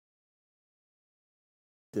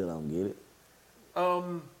Still don't get it.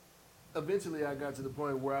 Um, Eventually, I got to the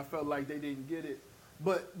point where I felt like they didn't get it.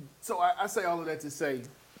 But so I say all of that to say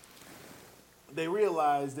they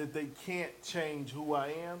realize that they can't change who I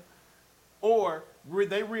am, or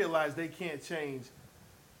they realize they can't change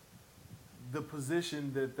the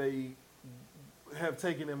position that they have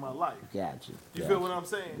taken in my life. Got you. You Got feel what you. I'm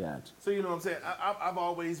saying? Got you. So you know what I'm saying. I've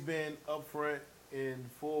always been upfront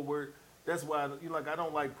and forward. That's why I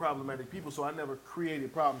don't like problematic people. So I never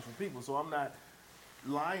created problems for people. So I'm not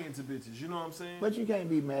lying to bitches. You know what I'm saying? But you can't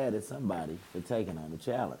be mad at somebody for taking on the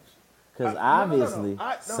challenge. Because No, no, no, no. obviously,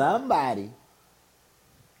 No.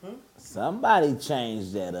 somebody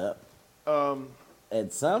changed that up. Um,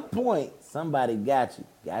 At some point, somebody got you.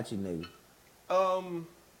 Got you, nigga.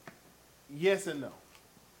 yes and no.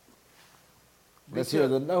 Let's hear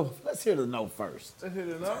the no. Let's hear the no first. Let's hear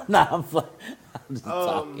the no. Nah, I'm just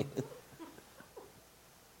talking.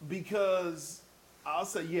 Because I'll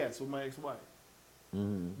say yes with my ex-wife.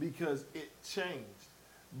 Because it changed.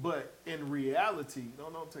 But in reality,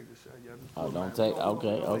 don't take the shot. Yeah, Oh, don't take. Okay,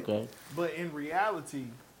 okay. But in reality,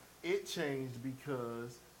 it changed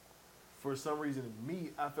because for some reason,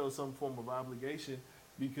 I felt some form of obligation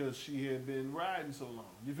because she had been riding so long.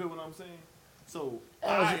 You feel what I'm saying? So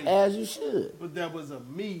As you should. but that was a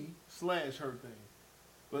me/her thing.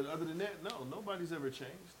 But other than that, no, nobody's ever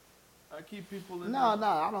changed. I keep people in. No,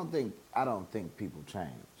 I don't think people change.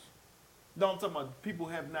 No, I'm talking about people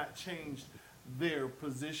have not changed their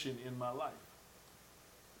position in my life.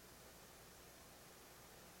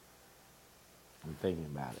 I'm thinking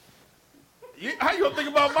about it. How you gonna think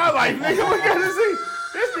about my life, nigga? We gotta see.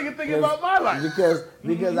 This nigga thinking about my life.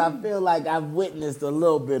 Because I feel like I've witnessed a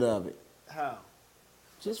little bit of it. How?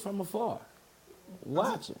 Just from afar.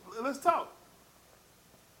 Watching. Let's talk.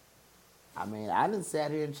 I mean, I done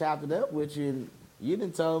sat here and chopped it up with you, and you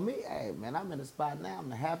done told me, hey, man, I'm in a spot now. I'm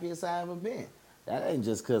the happiest I ever been. That ain't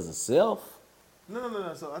just because of self.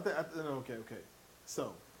 No. So okay.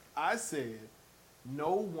 So I said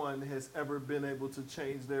no one has ever been able to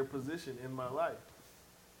change their position in my life.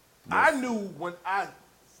 Yes. I knew when I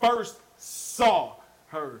first saw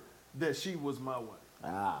her that she was my wife.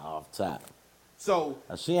 Off top. So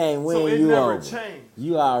she ain't winning so it you never over. Changed.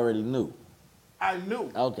 You already knew. I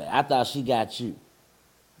knew. Okay, I thought she got you.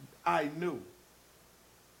 I knew.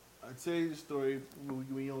 I'll tell you the story.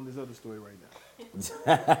 We on this other story right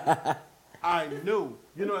now. I knew.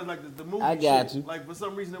 You know, it's like the movie. I got shit. you. Like for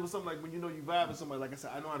some reason, it was something like when you vibe with somebody. Like I said,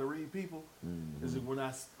 I know how to read people. Is when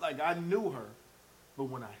I knew her, but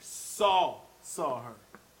when I saw her,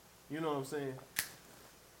 you know what I'm saying?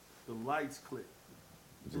 The lights clicked.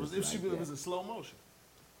 It was in slow motion.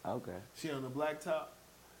 Okay. She on the black top.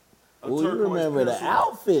 Oh, you remember the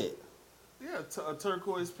outfit? Yeah, a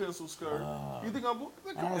turquoise pencil skirt. You think am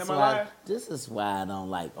I lying? This is why I don't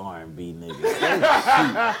like R&B niggas. They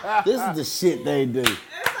cheat. This is the shit they do.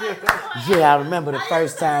 Yeah, I remember the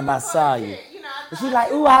first time I saw you. She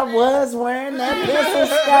like, ooh, I was wearing that pencil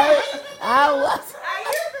skirt. I was. I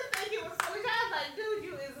used to think it was so. I was like, dude,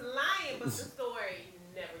 you is lying, but the story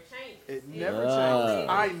never changed. It never changed.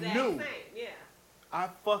 I knew. Same. Yeah. I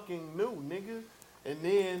fucking knew, nigga. And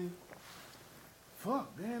then,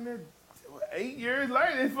 damn it. 8 years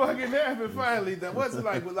later, it fucking happened finally. That wasn't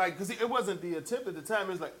because it wasn't the attempt at the time.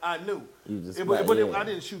 It was like, I knew. I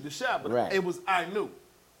didn't shoot the shot, but it was, I knew.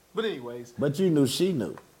 But anyways. But you knew she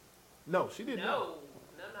knew. No, she didn't know.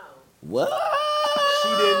 No. What? She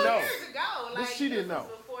didn't know. Years ago. Like, she didn't know.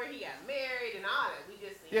 Before he got married and all that. We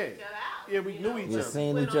just seen each other out. Yeah, we knew each other. We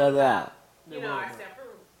seen each other out. Our separate.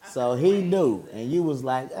 So he knew, and you was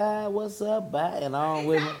like, what's up, bye, and on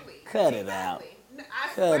with him. Cut it out.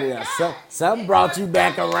 Cut it out. Something brought you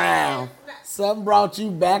back around. Something brought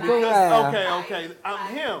you back around. Okay.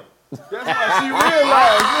 I'm him. That's why she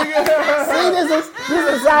realized, nigga. See,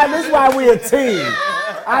 this is why we a team.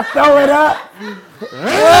 I throw it up.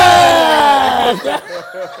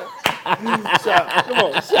 Shot. Come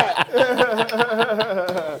on, shot.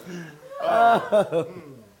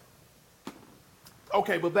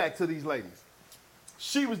 Okay, but back to these ladies.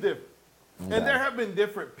 She was different. Okay. And there have been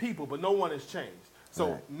different people, but no one has changed.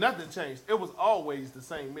 So nothing changed. It was always the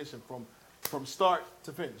same mission from start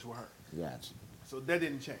to finish with her. Gotcha. So that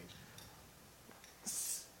didn't change.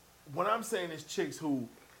 What I'm saying is chicks who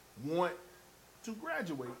want to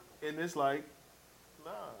graduate, and it's like,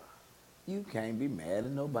 nah. You can't be mad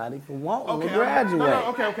at nobody for wanting to graduate.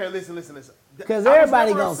 No, okay, listen. Because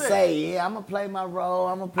everybody gonna say, yeah, I'm gonna play my role,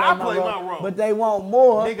 I'm gonna play my role. But they want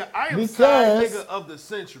more. Nigga, I am side nigga of the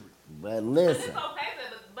century. But listen. It's okay,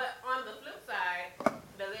 but on the flip side,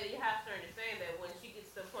 the lady has to understand that when she gets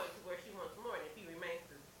to the point to where she wants more, and if he remains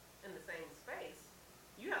in the same space,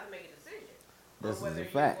 you This is whether a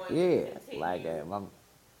you're fact. going to Yeah. continue Like, messing with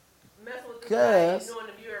this guy and knowing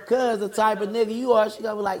if you're cause the type of something nigga you are, she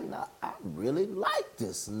gonna be like, I really like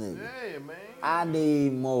this nigga. Yeah, man. I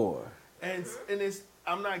need more. And it's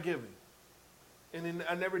I'm not giving. And then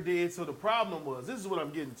I never did. So the problem was, this is what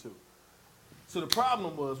I'm getting to. So the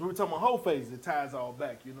problem was, we were talking about whole phase. It ties all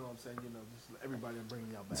back. You know what I'm saying? You know, just everybody, I'm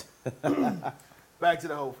bringing y'all back. Back to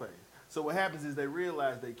the whole phase. So what happens is they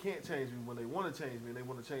realize they can't change me when they want to change me, and they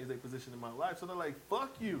want to change their position in my life. So they're like,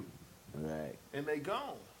 fuck you. Right. And they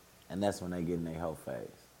gone. And that's when they get in their whole phase.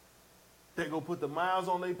 They go put the miles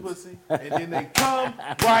on their pussy, and then they come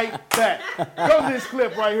right back. Go to this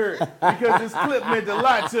clip right here, because this clip meant a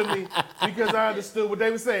lot to me, because I understood what they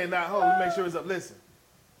were saying. Now, hold on, let me make sure it's up. Listen.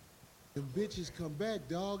 The bitches come back,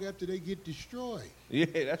 dog, after they get destroyed. Yeah,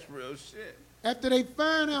 that's real shit. After they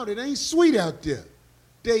find out it ain't sweet out there,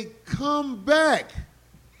 they come back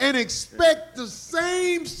and expect the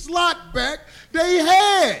same slot back they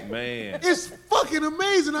had. Man. It's fucking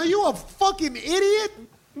amazing. Are you a fucking idiot?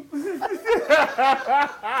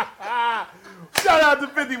 Shout out to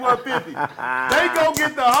 5150. They go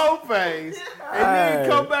get the whole phase, and then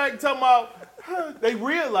come back talking about, they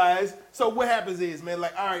realize. So what happens is, man,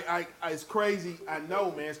 like, all right, it's crazy. I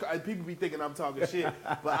know, man. People be thinking I'm talking shit,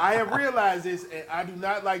 but I have realized this, and I do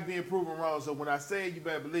not like being proven wrong. So when I say it, you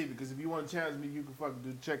better believe it. Because if you want to challenge me, you can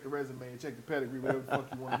fucking check the resume and check the pedigree, whatever the fuck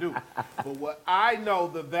you want to do. But what I know,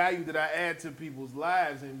 the value that I add to people's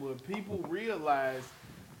lives, and what people realize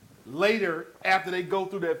later after they go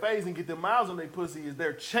through that phase and get their miles on their pussy, is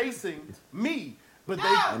they're chasing me, but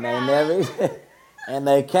they And they never and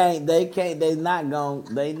they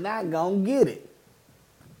not gonna get it.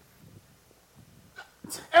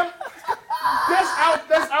 and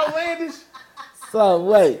that's outlandish. So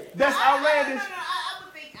wait. That's outlandish. I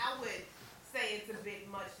would think I would say it's a bit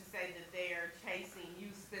much to say that they're chasing you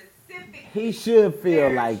specifically. He should feel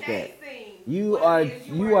They're like that. chasing You what are it is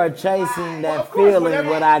you are chasing provide. that Of course, feeling whatever-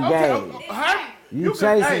 what I okay, gave. huh? You can-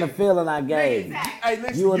 chasing hey, the feeling I gave. nigga, hey,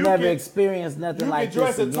 listen, You will never can- experience nothing You like can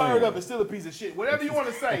dress this and turn again. up and still a piece of shit. Whatever you want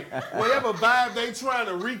to say, whatever vibe they trying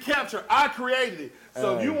to recapture, I created it.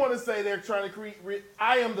 So if you want to say they're trying to create,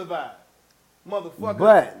 I am the vibe, motherfucker.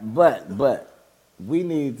 But we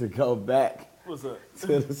need to go back What's up?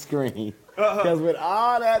 to the screen. Because with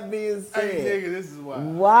all that being Hey, said, nigga, this is why.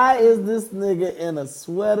 why is this nigga in a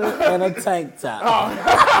sweater and a tank top?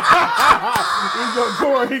 He's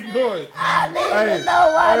going. I need to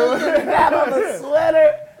know why this nigga got on a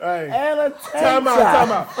sweater Hey, and a tank time top.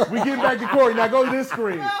 out. We getting back to Corey. Now go to this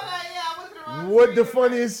screen. Yeah, I went to the wrong What the screen.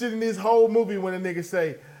 funniest shit in this whole movie when a nigga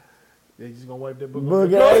say, they just gonna wipe that book off.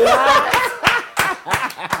 Boogie.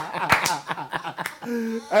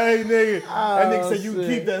 Hey, nigga. That nigga said you can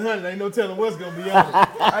keep that 100. Ain't no telling what's gonna be on it.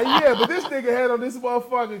 Yeah, but this nigga had on this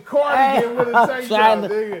motherfucking cardigan with a tank top,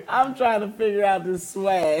 nigga. I'm trying to figure out this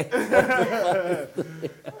swag. Hey,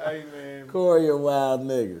 man. Corey, a wild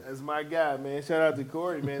nigga. That's my guy, man. Shout out to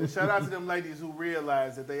Corey, man. And shout out to them ladies who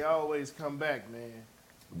realize that they always come back, man.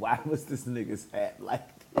 Why was this nigga's hat like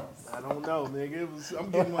this? I don't know, nigga.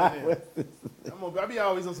 I'm getting one in. I be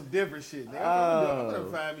always on some different shit, nigga. I'm gonna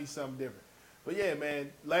find me something different. But yeah,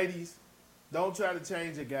 man, ladies, don't try to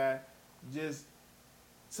change a guy. Just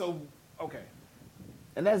okay.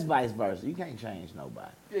 And that's vice versa. You can't change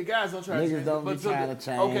nobody. Yeah, guys don't try to Niggas change. don't be but so trying to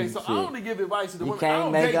change Okay, so shit. I only give advice to the You women. I can't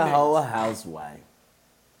don't make date a hoe a niggas. housewife.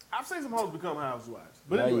 I've seen some hoes become housewives.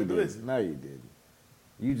 But No, anyway, you but didn't. listen. No, you didn't.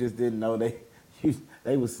 You just didn't know they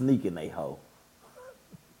was sneaking they hoe.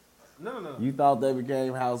 No. You thought they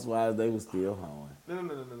became housewives, they was still hoeing. No.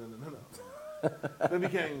 They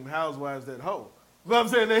became housewives that hoe. But I'm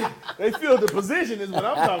saying they filled the position is what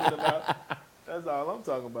I'm talking about. That's all I'm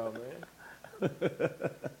talking about, man. Where were you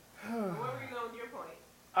going with your point?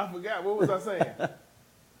 I forgot. What was I saying?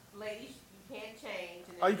 Ladies, you can't change.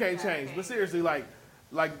 And Oh, you then can't gotta change. But seriously, like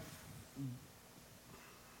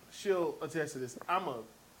she'll attest to this. I'm a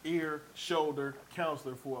ear, shoulder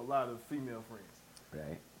counselor for a lot of female friends.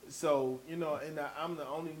 Right? So, you know, and I'm the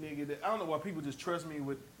only nigga that, I don't know why people just trust me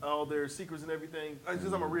with all their secrets and everything.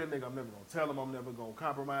 Because I'm a real nigga. I'm never going to tell them. I'm never going to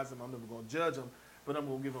compromise them. I'm never going to judge them. But I'm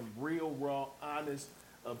going to give them real, raw, honest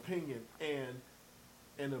opinion and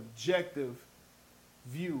an objective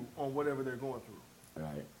view on whatever they're going through.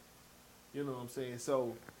 Right. You know what I'm saying?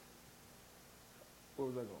 So, where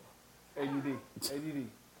was I going? ADD.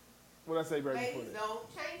 What did I say right before Ladies, that?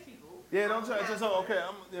 don't change people. Yeah, don't try. So okay,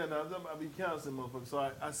 I be counseling motherfuckers,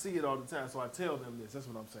 so I see it all the time. So I tell them this. That's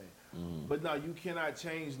what I'm saying. But no, you cannot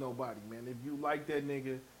change nobody, man. If you like that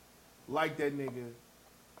nigga,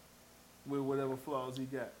 with whatever flaws he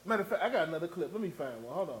got. Matter of fact, I got another clip. Let me find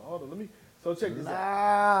one. Hold on. Let me. So check this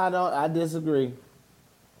out. Nah, I disagree.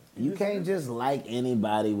 You disagree? can't just like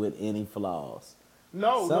anybody with any flaws.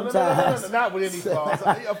 No, Sometimes- not with any flaws.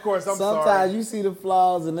 Of course, I'm Sometimes sorry. you see the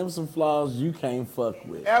flaws and them some flaws you can't fuck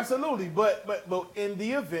with. Absolutely, but in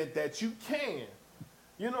the event that you can,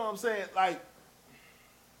 you know what I'm saying? Like,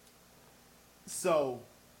 so,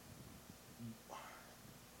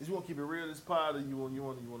 is you want to keep it real this pod, or you want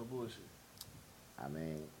to bullshit? I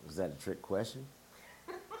mean, was that a trick question?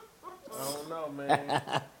 I don't know, man.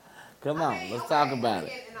 Come on, I mean, let's okay, talk about it.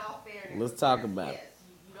 again, in all fairness, Let's talk yes, about it. yes,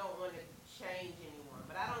 you don't want to change anyone,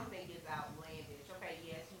 but I don't think it's outlandish. Okay,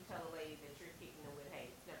 yes, you tell a lady that you're kicking them with, hey,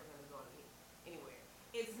 it's never going to go anywhere.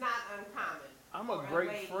 It's not uncommon. I'm a for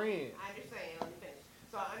great lady- friend. I understand. Let me finish.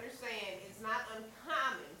 So I understand it's not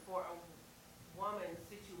uncommon for a woman's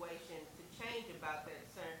situation to change about that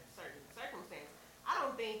certain circumstance. I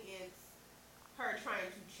don't think it's her trying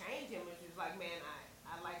to change him, which is like, man,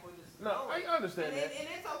 I like where this is No, going. I understand that. And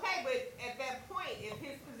it's okay, but at that point, if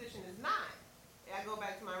his position is not, I go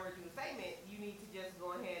back to my original statement, you need to just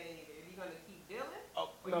go ahead and either you're going to keep dealing,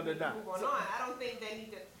 Oh, or no, you they're need to not. move on. I don't think they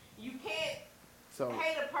need to. You can't So,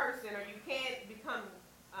 hate a person, or you can't become,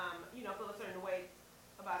 feel a certain way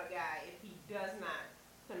about a guy if he does not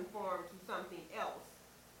conform to something else.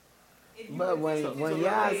 If you But when continue when to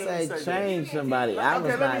y'all believe- say this. change somebody, I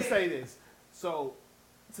was okay, let me like, say this. So,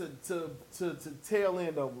 to tail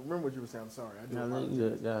end on, remember what you were saying. I'm sorry. I do no, apologize. you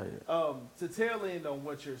good, go ahead. To tail end on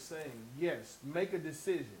what you're saying, yes, make a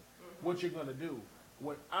decision what you're gonna do.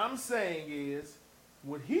 What I'm saying is,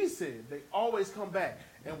 what he said, they always come back.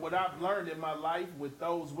 And what I've learned in my life with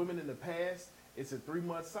those women in the past, it's a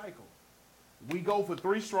 3-month cycle. We go for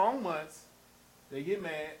 3 strong months, they get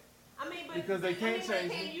mad. I mean, but Because they can't but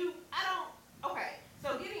change can it. you? I don't. Okay,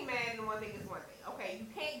 so getting mad and one thing is one thing. Okay, you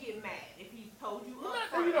can't get mad if he's told you No,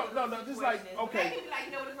 upfront. you don't- what no, the no, just situation like, is. But okay. then he'd be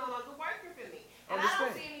like, no, it's no longer working for me. And I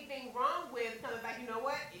Understand. don't see anything wrong with coming back. You know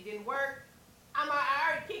what? It didn't work. I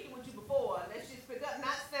already kicked it with you before. Let's just pick up.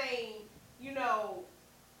 Not saying,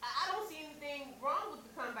 I don't see anything wrong with the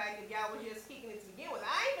comeback if y'all was just kicking it to begin with.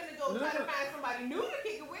 I ain't gonna go try to find somebody new to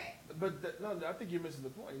kick it with. But no, I think you're missing the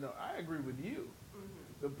point. No, I agree with you.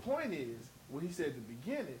 Mm-hmm. The point is, what he said at the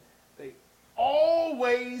beginning, they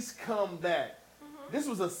always come back. Mm-hmm. This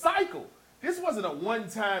was a cycle. This wasn't a one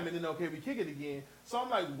time and then, okay, we kick it again. So I'm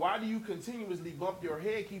like, why do you continuously bump your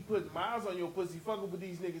head, keep putting miles on your pussy, fucking with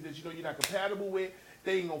these niggas that you know you're not compatible with?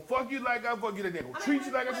 They ain't gonna fuck you like I fuck you, they gonna treat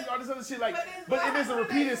you like I treat you, all this other shit. Like, but if it's a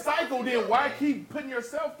repeated cycle, then why keep putting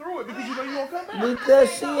yourself through it? Because you know you gonna come back.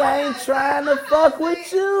 Because she ain't trying to fuck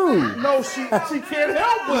with you. No, she can't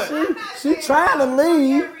help but. She trying to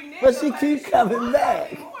leave, but she keep coming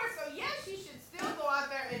back. More, so yes, she should still go out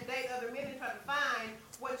there and date other men and try to find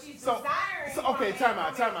what she's So, desiring. okay, from time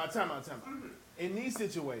out. Mm-hmm. In these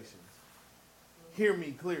situations, hear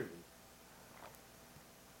me clearly.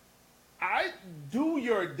 I do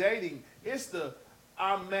your dating. It's the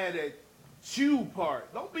I'm mad at you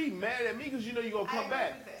part. Don't be mad at me because you know you're going to I come agree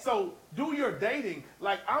back. with that. So do your dating.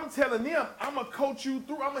 Like I'm telling them, I'm going to coach you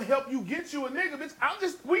through. I'm going to help you get you a nigga,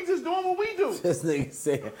 bitch. We just doing what we do. This nigga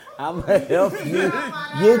said, I'm gonna help you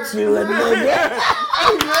get you a nigga.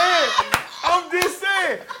 Hey, man, I'm just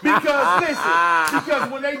saying. Because listen,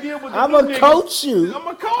 because when they deal with the I'm new gonna niggas, coach you. I'm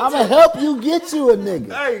going to coach I'm you. gonna help you get you a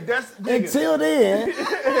nigga. Hey, that's nigga. Until then,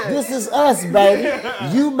 this is us, baby.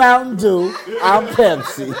 You Mountain Dew, I'm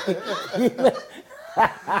Pepsi.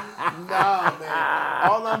 Nah, man.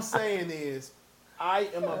 All I'm saying is, I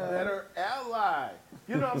am a better ally.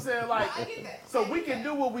 You know what I'm saying? Like, I get that. so we can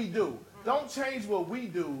do what we do. Don't change what we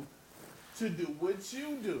do to do what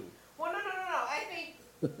you do. Well, no. I think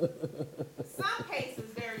some cases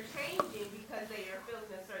they're changing because they are feeling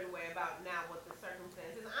a certain way about now what the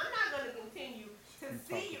circumstances. I'm not going to continue to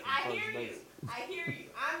see you. I hear you.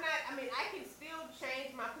 I can still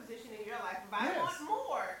change my position in your life if I Yes. want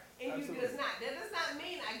more, and Absolutely. you does not. That does not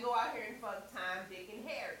mean I go out here and fuck Tom, Dick, and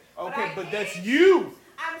Harry. Okay, I but can that's choose. you.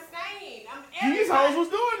 I'm saying. These hoes was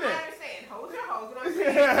doing I that. understand. Hoes are hoes, and I'm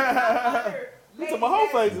saying other You talking about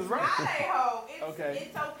hoe ladies faces, that's right? Not a hoe. Okay.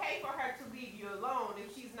 It's okay for her to leave you alone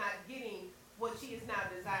if she's not getting what she is now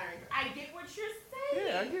desiring. I get what you're saying.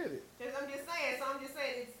 Yeah, I get it. I'm just saying. So I'm just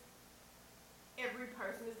saying it's every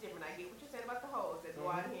person is different. I get what you're saying about the hoes that go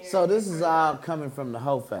out here. So this is all coming from the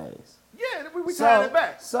hoe phase. Yeah, we tying it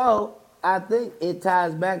back. So I think it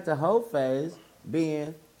ties back to hoe phase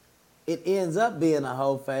being, it ends up being a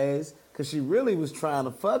hoe phase because she really was trying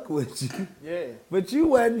to fuck with you. Yeah. But you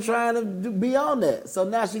wasn't trying to be on that. So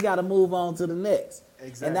now she got to move on to the next.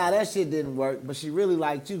 Exactly. And now that shit didn't work, but she really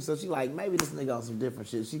liked you, so she like, maybe this nigga on some different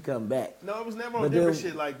shit. She come back. No, it was never on But different then-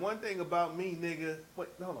 shit. Like, one thing about me, nigga. Wait,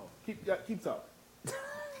 hold on. Keep talking. Keep talking.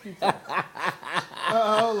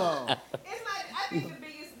 Hold on. It's like, I think the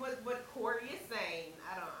biggest, what Corey is saying,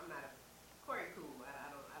 I'm not a, Corey cool,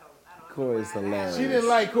 I don't. Corey's know why. hilarious. She didn't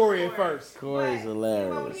like Corey at first. Corey's But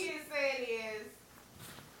hilarious. What he is saying is,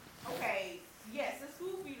 okay, yes, it's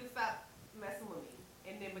cool for you to stop messing with me,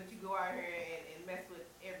 and then but you go out here and mess with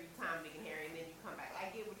every time Dick and Harry, and then you come back.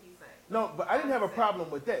 I get what he's saying. No, but I didn't have a problem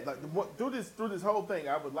with that. Like through this whole thing,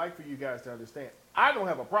 I would like for you guys to understand. I don't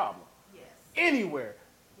have a problem Yes. anywhere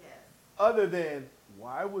Yes. other than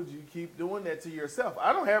why would you keep doing that to yourself?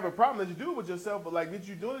 I don't have a problem that you do it with yourself, but like, did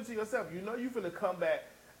you doing it to yourself? You know you finna come back.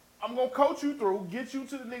 I'm gonna coach you through, get you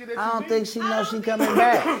to the nigga that I you don't need. think she I knows don't she think coming she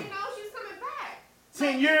back. knows she's coming back.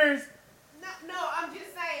 10 years. No, I'm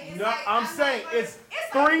just saying. It's No, like, I'm not saying gonna- it's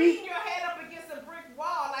like 3. beating your head up against a brick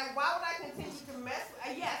wall. Like, why would I continue to mess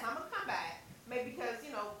with? Yes, I'm gonna come back. Maybe because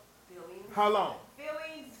feelings. How long?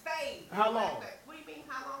 Feelings fade. How long? What do you mean?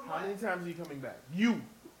 How long? How What? many times are you coming back? You,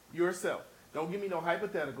 yourself. Don't give me no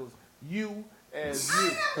hypotheticals. You as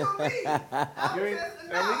you. You ain't,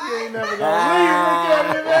 you ain't never gonna leave. Look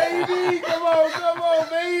at it, baby. Come on,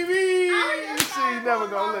 baby. She ain't never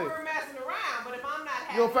gonna leave. We're messing around, but if I'm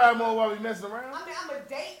not You gonna find more while we messing I around? mean, I'm gonna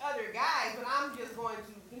date other guys, but I'm just going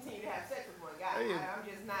to continue to have sex with one guy. Hey. I'm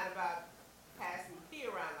just not about passing the key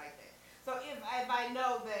around like that. So if I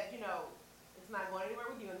know that it's not going anywhere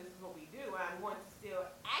with you, and this is what we do, I'm going to still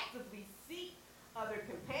actively seek other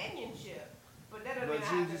companionship. But that doesn't But mean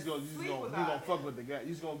I you have just to gonna sleep with fuck them. with the guy.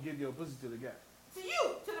 You just gonna give your pussy to the guy. To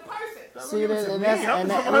you, to the person. Don't See, give it that, to and me. that's, I'm and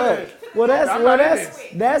just that, somebody- look, well, that's, I'm well,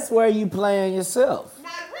 not in that's where you playing yourself.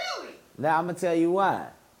 Not really. Now I'm gonna tell you why.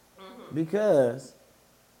 Because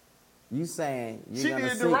you saying you're She gonna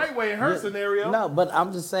did the see- right way in her scenario. No, but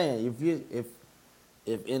I'm just saying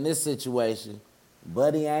if in this situation,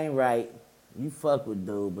 Buddy ain't right, you fuck with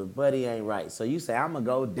dude, but Buddy ain't right. So you say I'm gonna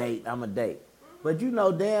go date, I'm gonna date. But you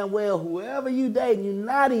know damn well whoever you dating, you're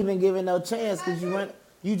not even giving no chance because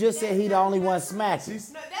you just said he the only one smacking.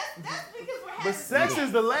 No, that's because we're having But sex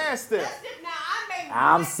is the last step. That's it.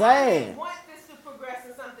 Now I'm saying. I may want this to progress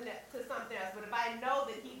to something else, but if I know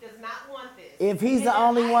that he does not want this, If he's the then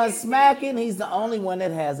only I one can smacking, he's the only one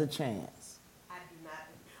that has a chance. I do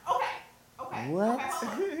not. Okay. What? Okay, hold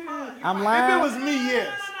on. You're I'm right. lying. If it was me,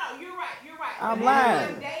 yes. No. You're right. I'm But lying.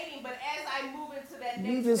 I'm dating, but as I move into that next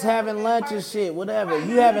You just step having with lunch that and person- shit, whatever. Right.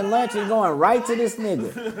 You having lunch and going right to this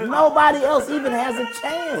nigga. Nobody else even has a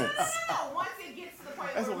chance. No, once it gets to the point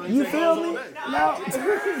That's where what we- You Take feel those me? all day. No, No.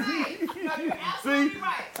 you're absolutely See?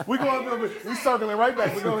 right. We going up, we circling right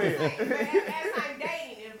back. But go ahead. But as I'm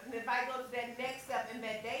dating, if I go to that next step in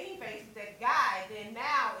that dating phase with that guy, then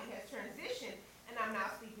now it has transitioned, and I'm now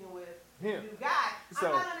sleeping with Him. a new guy. So-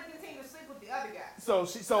 I'm not going to continue to sleep with the other guy. So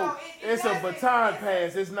it it's a doesn't- baton it's-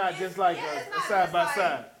 pass. It's not just like it's a not side just by like-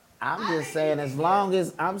 side. I'm just saying, as long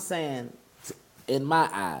as I'm saying, in my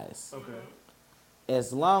eyes, Okay.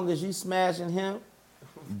 as long as you smashing him,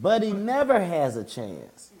 Buddy never has a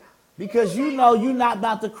chance. No. Because you know you not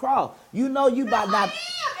about to cross. You know you about I not. am.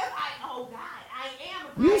 Oh God, I am.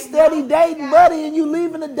 If You I steady know dating that- Buddy and you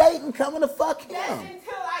leaving the date and coming to fuck That's him.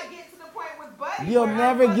 until I get to the point with Buddy. You'll where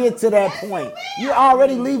never I'm get to that Yes, you point. will. You're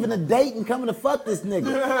already leaving the date and coming to fuck this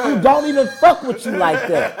nigga who don't even fuck with you like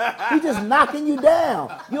that. He just knocking you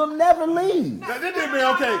down. You'll never leave. Now, this didn't mean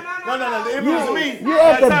okay. No. If it was me, You're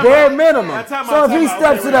at the now, bare time out. minimum. Now, time So out, if he time out.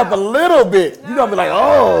 steps Okay, it up a little bit, you're gonna be like,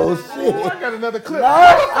 oh shit. Ooh, I got another clip. No,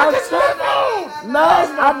 I'm saying, no,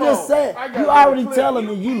 I'm just saying. I got You another already clip. telling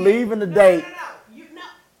me you leaving the date. You know,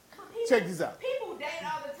 people, Check this out. People date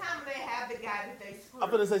all the time and they have the guy that they screw. I'm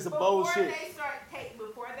finna say some bullshit.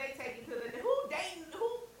 Before they take it to the who dating who?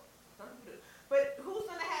 Some people do. But who's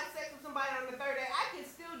gonna have sex with somebody on the third day? I can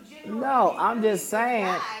still genuinely. No, be I'm really just with the saying.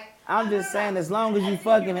 guy. I'm No, just no, saying, no. as long as you That's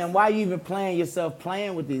fucking him, why you even playing yourself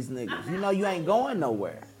playing with these niggas? You know you ain't going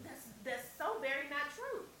nowhere. That's so very not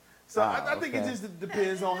true. So I think it okay. just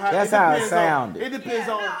depends on how. That's it how it depends on- sounded. It depends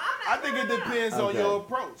Yeah, on. no, I'm I not- think no, it no, no. depends on Okay. your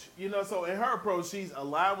approach. You know, so in her approach, she's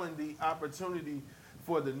allowing the opportunity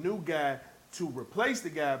for the new guy to replace the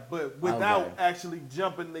guy, but without Okay. actually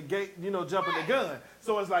jumping the gate. You know, jumping the gun.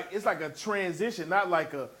 So it's like a transition, not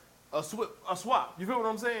like a swap. You feel what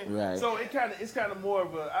I'm saying? Right. So it's kind of more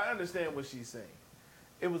of a. I understand what she's saying.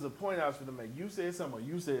 It was a point I was going to make. You said something, or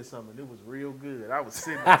you said something. It was real good. I was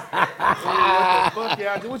sitting there. What the fuck,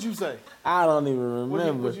 y'all? What you say? I don't even What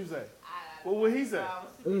remember. you say? What would he say?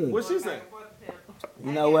 Mm. What'd she say?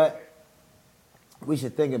 You know what? We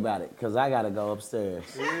should think about it, because I got to go upstairs.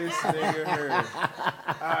 This nigga heard.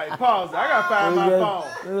 All right, pause. I gotta find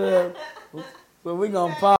my phone. But we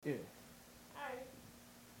going to pause. Yeah. Alright.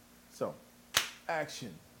 So,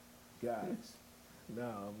 action, guys.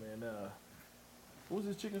 No, man. What was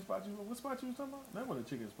this chicken spot you? What spot you was talking about? That wasn't a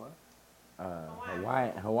chicken spot.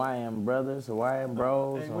 Hawaiian brothers, Hawaiian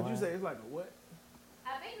bros. Hey, what'd you say? It's like a what?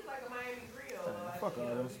 I think it's like a Miami grill. Or like, Fuck you all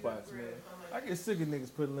know, them you spots, grill man. or something I like get sick of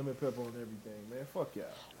niggas putting lemon pepper on everything, man. Fuck y'all.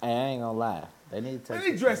 Hey, I ain't gonna lie. They need to Man,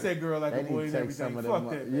 take. they dressed that girl like They a boy need to and take some everything. of them.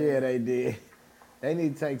 Fuck that, man. Yeah, they did. They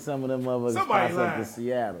need to take some of them motherfuckers Somebody spots up to lying.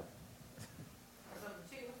 Seattle. that. Some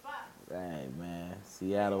chicken spots. Dang, man.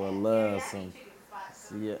 Seattle will love some. Chicken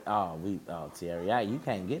spots. Teriyaki. You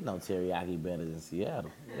can't get no teriyaki better than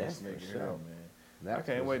Seattle. That's This for nigga sure. here, man. I That's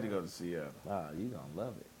can't for wait to sure. go to Seattle. Oh, you gonna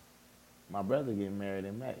love it. My brother getting married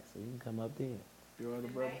in May, so you can come up then. Your other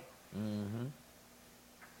brother? Mm-hmm.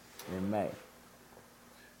 In May,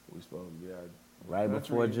 We supposed to be out. right Country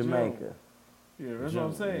before in June. Jamaica. Yeah, that's what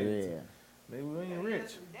I'm saying. Yeah. Maybe we ain't Maybe rich.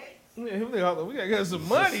 some dates. Yeah, we gotta get some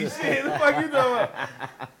money. Shit, the fuck you talking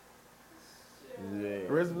about? Yeah.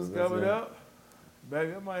 Christmas coming up.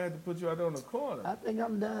 Baby, I might have to put you out there on the corner. I think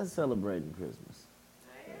I'm done celebrating Christmas.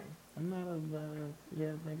 Yeah. I'm not a,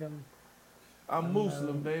 I think I'm, I'm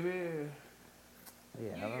Muslim, baby.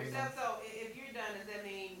 yeah, I You don't know. yourself, so if you're done, does that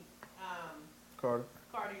mean, Carter.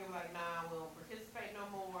 Cardi, you're like, nah, we don't participate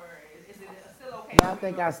no more? Is it still okay? No, I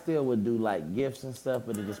think I still would do like gifts and stuff,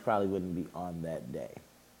 but it just probably wouldn't be on that day.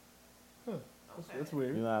 That's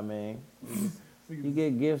weird. You know what I mean? You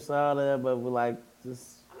get gifts all that, but we're like,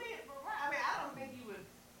 just I mean, I don't think you would.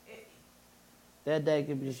 that day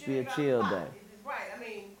could just be a chill day. Right. I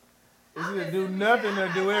mean, It's I'm either just do simply nothing saying, or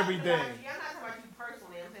I'm do not talking everything. about you. I'm not talking about you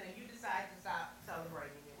personally. I'm saying if you decide to stop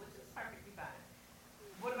celebrating it, which is perfectly fine.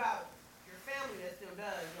 What about your family that still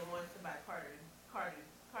does and wants to buy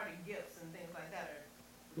Cardi gifts and things like that?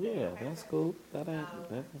 Yeah, that's cool. That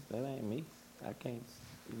ain't me. I can't,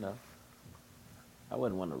 you know. I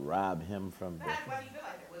wouldn't want to rob him from the. Why do you feel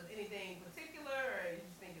like that? Was anything particular, or you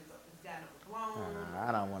just think it's gotten overblown?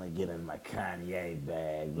 I don't want to get in my Kanye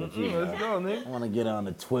bag, but you Let's know, go, I nigga. want to get on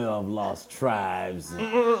the 12 Lost Tribes.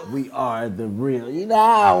 And we are the real. You know,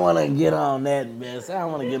 I don't want to get on that mess. I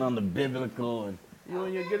don't want to get on the biblical, and You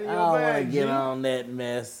and you're getting I your don't want to bag, get G. on that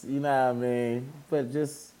mess. You know what I mean? But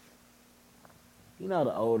just, you know,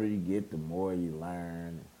 the older you get, the more you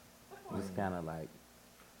learn. It's kind of like,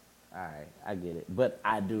 all right, I get it. But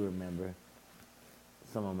I do remember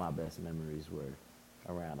some of my best memories were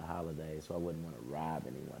around the holidays, so I wouldn't want to rob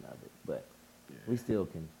anyone of it. But we still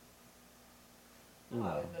can, you I've know.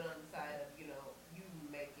 always been on the side of, you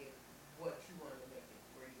make it what you want to make it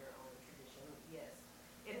for your own tradition. Yes,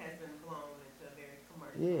 it has been blown into a very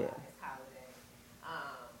commercialized holiday.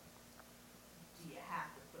 Do you have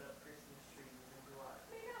to put up Christmas trees and do all that?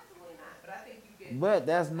 I mean, absolutely not. But I think you can. But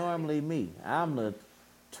that's normally me. I'm the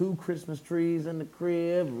 2 Christmas trees in the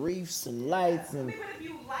crib, wreaths and lights, I and mean, but if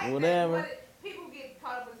you like whatever. that, people get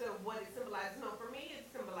caught up into what it symbolizes. No, for me, it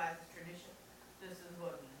symbolizes tradition. This is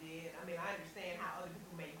what we did. I mean, I understand how other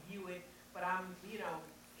people may view it, but if you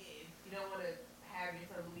don't want to have your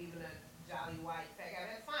son believe in a jolly white fat guy,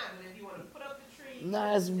 that's fine. But if you want to put up the tree,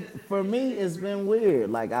 no, it's, just a for me, tradition, it's been weird.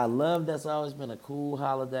 Like, I love that's always been a cool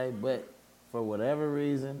holiday, but for whatever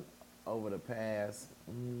reason, over the past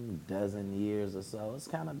dozen years or so, it's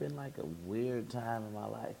kind of been like a weird time in my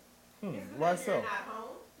life. Is it Why that so? you're not home,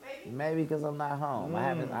 maybe? Maybe because I'm not home. I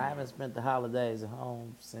haven't spent the holidays at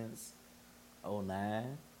home since '09. In a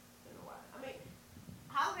while. I mean,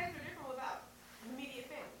 holidays are different without immediate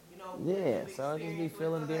family. Yeah, the so I just be experience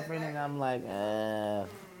feeling with them, different, and exactly. I'm like,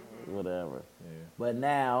 whatever. Yeah. But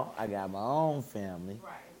now I got my own family,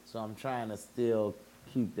 Right. so I'm trying to still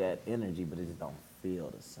keep that energy, but it just don't feel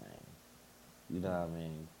the same. You know what I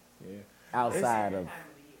mean? Yeah. Outside Time of, of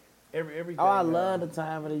the year. Everything. oh, I love the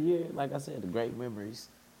time of the year. Like I said, the great memories,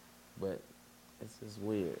 but it's just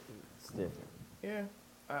weird. It's different. Yeah,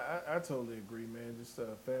 I totally agree, man. Just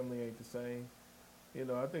family ain't the same.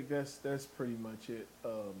 I think that's pretty much it.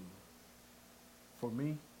 For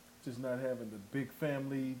me, just not having the big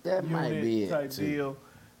family That unit might be it, type too. deal.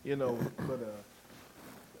 But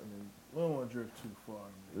I mean, we don't want to drift too far.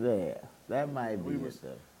 Man. Yeah, that might be We it was-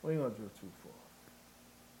 though. We ain't gonna drift too far.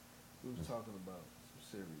 We was talking about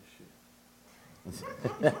some serious shit.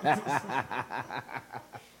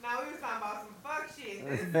 Now we was talking about some fuck shit.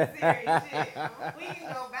 This is serious shit. We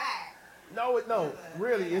can go back. No,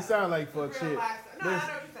 really, it sounds like to fuck real shit. life stuff. No, I know what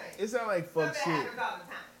you're saying. It sounds like fuck Stuff shit. that happens all the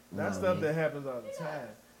time. That's Mhm. stuff that happens all the time.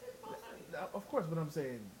 It's most of it. Now, of course, but I'm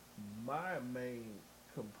saying my main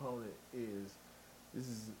component is This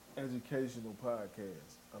is an educational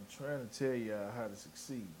podcast. I'm trying to tell y'all how to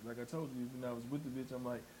succeed. Like I told you when I was with the bitch, I'm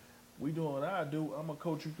like, we doing what I do. I'm gonna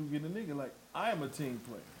coach you through getting a nigga. Like I am a team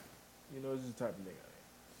player. You know, this is the type of nigga I am.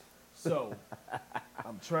 So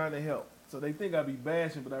I'm trying to help. So they think I be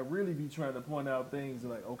bashing, but I really be trying to point out things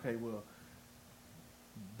like, okay, well,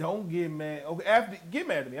 don't get mad. Okay, after get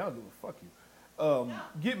mad at me, I don't give a fuck you.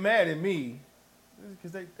 Get mad at me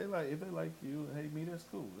because they like if they like you and hate me, that's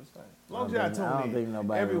cool. That's fine. As long as y'all tune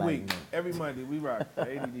in every week, every Monday, we rock the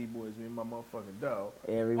ADD boys, me and my motherfucking dog.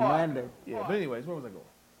 Every Monday. Yeah, but anyways, where was I going?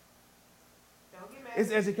 Don't get mad.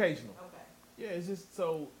 It's educational. Okay. Yeah, it's just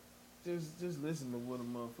so. Just listen to what a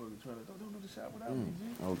motherfucker trying to don't do the shot without me,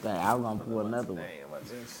 G. Okay, I was gonna pull another one. Damn, like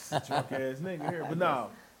this drunk ass nigga here. But no,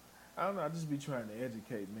 I don't know. I just be trying to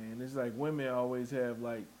educate, man. It's like women always have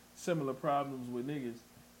like similar problems with niggas.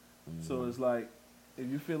 So it's like if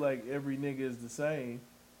you feel like every nigga is the same,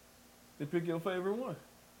 then pick your favorite one.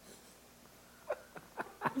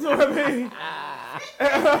 You know what I mean?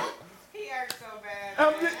 He hurt so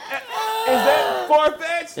bad. Is that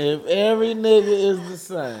far-fetched? If every nigga is the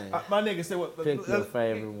same, My nigga said what? pick your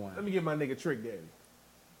favorite one. Let me get my nigga Trick Daddy.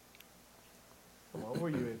 Come on,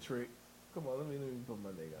 where you at, Trick? Come on, let me put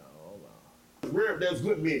my nigga on. Hold on. Rare, there's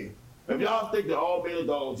good men. If y'all think that all men are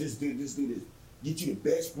dogs, just do this. Get you the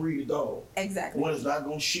best breed of dog. Exactly. One is not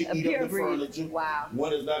gonna shit A eat pure up the breed. furniture. Wow.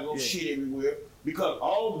 One is not gonna shit everywhere. Because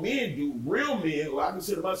all men do, real men, like I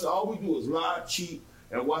consider myself, all we do is lie, cheat,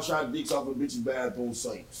 and wash our dicks off of bitches' bathroom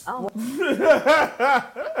sinks. Oh.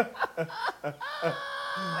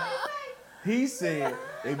 He said,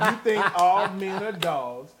 if you think all men are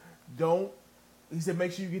dogs, he said,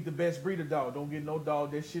 make sure you get the best breed of dog. Don't get no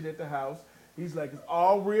dog that shit at the house. He's like, 'cause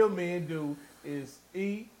all real men do is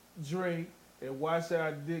eat, drink, and wash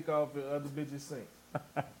our dick off in other bitches' sinks.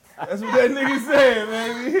 That's what that nigga said,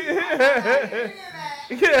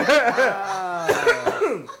 baby. Yeah.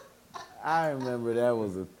 I remember that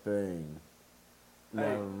was a thing.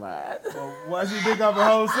 Never mind. Well, wash your dick off in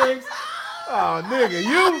whole sinks? Oh, nigga,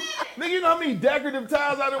 you know how many decorative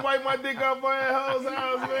tiles I done wipe my dick off on that whole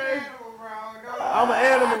house, man? I'm an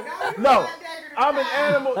animal. No, I'm an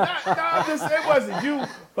animal. No, I'm just saying it wasn't you,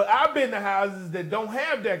 but I've been to houses that don't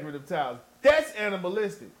have decorative tiles. That's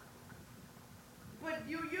animalistic. But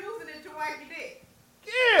you using it to wipe your dick.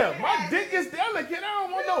 Yeah, my dick is delicate. I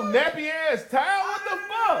don't want no nappy ass towel. What the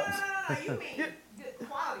fuck? No, you mean good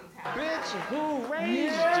quality towel. Bitch, who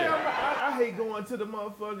raised Yeah, I hate going to the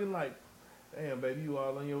motherfucking like, damn, baby, you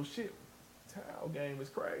all on your shit. Towel game is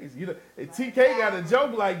crazy. You know, and TK got a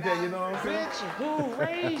joke like that, you know what I'm saying? Bitch, who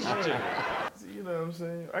raised you? You know what I'm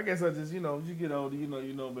saying? I guess I just, you get older,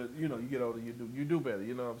 but you get older, you do better,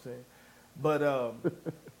 you know what I'm saying? But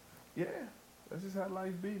yeah, that's just how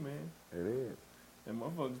life be, man. It is. And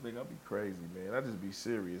motherfuckers think I be crazy, man. I just be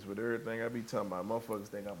serious with everything I be talking about. Motherfuckers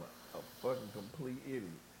think I'm a fucking complete idiot.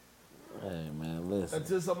 Hey man, listen.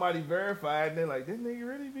 Until somebody verified, and they're like, this nigga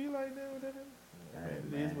really be like that? Hey,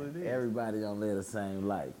 Man, it is what it is. Everybody don't live the same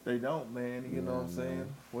life. They don't, man. You know what I'm saying?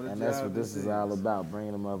 What a And that's job what this is all about,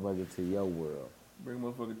 bringing a motherfucker to your world. Bring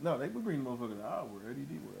motherfuckers. No, they would bring motherfuckers to our world,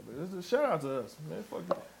 ADD world. But it's a shout out to us, man. Fuck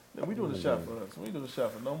it. Man, we doing a shot for us. We doing a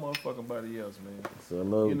shot for no motherfucking body else, man.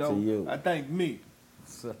 Salute to you. I thank me.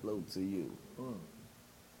 Salute to you.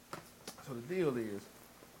 So the deal is,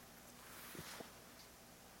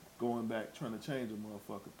 going back, trying to change a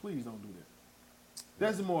motherfucker. Please don't do that.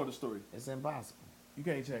 That's the moral of the story. It's impossible. You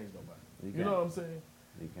can't change nobody. You You know what I'm saying?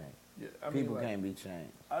 You can't. Yeah, I People mean, like, can't be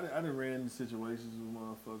changed. I done ran into situations with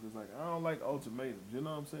motherfuckers like, I don't like ultimatums. You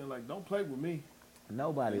know what I'm saying? Like, don't play with me.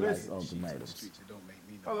 Nobody likes Listen. ultimatums. Streets, it don't make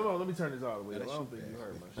me Oh, hold on, let me turn this all the way Now, up. I that's don't your think you bad.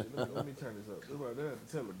 heard my shit. Let me turn this up. That's why they have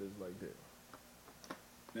to tell it this like that.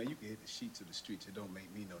 Now you can hit the sheets of the streets, it don't make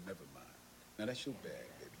me no never mind. Now that's your bag,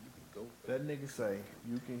 baby. You can go. That nigga say,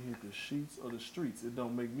 you can hit the sheets or the streets. It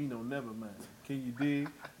don't make me no never mind. Can you dig?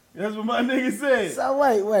 That's what my nigga said. So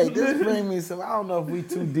wait, this bring me some. I don't know if we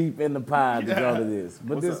too deep in the pod to go to this,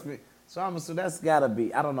 but What's this. up? So that's gotta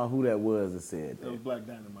be. I don't know who that was that said That was that. Black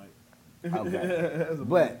Dynamite. Okay, That's a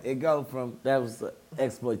but it go from that was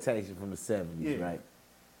exploitation from the '70s, Yeah. right?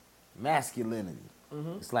 Masculinity.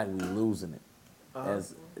 It's like we losing it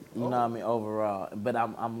as you know what I mean overall. But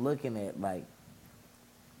I'm looking at like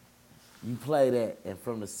you play that, and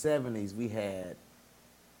from the '70s we had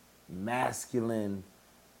masculine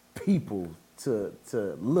people to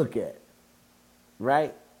look at,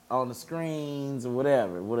 right? On the screens or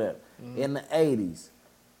whatever. In the 80s,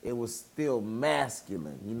 it was still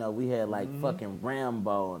masculine. You know, we had like fucking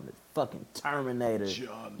Rambo and the fucking Terminator,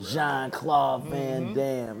 Jean-Claude Van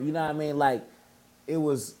Damme. You know what I mean? Like, it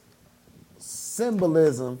was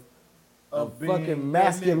symbolism Of being fucking that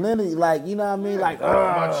masculinity, like, you know what I mean? Like,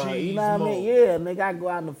 Machismo. you know what I mean? Yeah, nigga, I go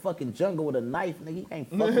out in the fucking jungle with a knife, nigga, you can't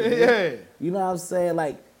fuck with me. Yeah. You know what I'm saying?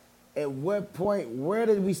 Like, at what point, where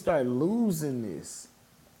did we start losing this?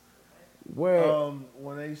 Where,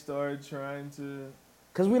 When they started trying to,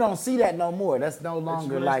 because we don't see that no more. That's no when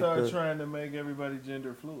longer they like started the, trying to make everybody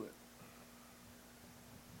gender fluid.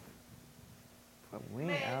 we,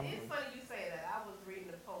 Man, I'm- it's funny you say that. I was reading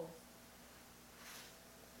a post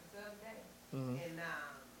the other day, and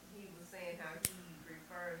he was saying how he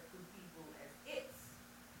refers to people as its,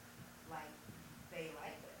 like they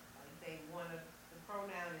like that, like they want the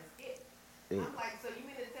pronoun is it. It. I'm like, so you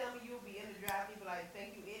mean to tell me you'll be in the drive, people like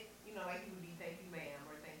thank you it, you know, like you would be thank you ma'am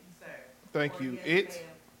or thank you sir. Thank or you, yes, it?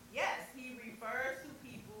 ma'am. Yes, he refers to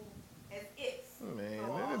people as its. Man, So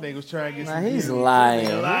that all nigga was he's trying to get saying- Nah, he's views. lying. He's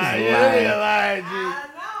lying. lying, I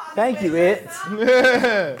know. Thank you, it. it. Exactly.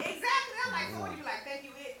 I'm like, so what do you like? Thank you,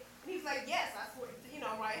 it. And he's like, yes, I swear, you know,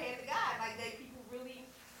 right hand to God. Like, people really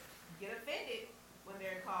get offended when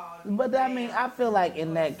they're called. But I mean, I feel like in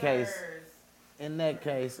or that case,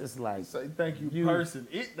 sirs. it's like, Say thank you, You- person.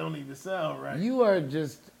 It don't even sound right. you are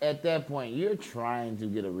just, at that point, you're trying to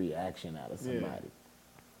get a reaction out of Yeah. somebody.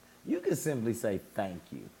 You can simply say thank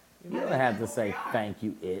you. You don't have to say thank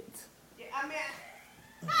you, it. Yeah, I mean,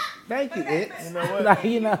 Thank you, it. You know what? Like,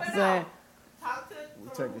 you know what I'm saying? talk to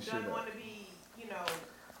We'll someone take who a shit doesn't up. want to be, you know,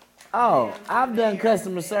 Oh, I've done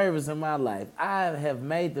customer service in my life. I have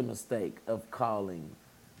made the mistake of calling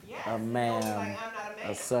yes. a you know, ma'am, like, I'm not a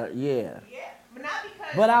man. a sir. Yeah. Yeah, but not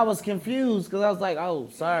because. But I was confused because I was like, oh,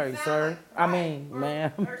 sorry, you sound sir. like- I right, mean, or-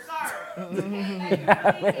 ma'am. Or sorry. And, like, you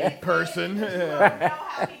really can't Person. say it, 'cause you don't know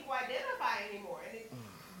how people identify anymore. And it,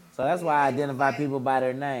 So that's why I identify people by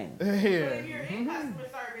their name. But Yeah. if you're in customer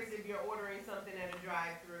service, if you're ordering something at a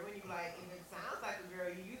drive-through and you're like, if it sounds like a girl,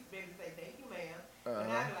 you used to be able to say thank you, ma'am. But now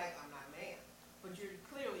you're like, I'm not a man, but you're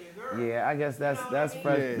clearly a girl. Yeah, I guess that's You know what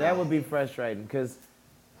I mean? Yeah. that would be frustrating because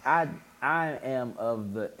I am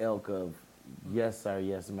of the ilk of yes sir,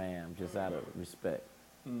 yes ma'am, just out of respect.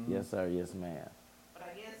 Yes sir, yes ma'am. But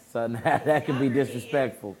I guess. So now that could be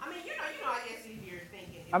disrespectful. I mean, I guess if you're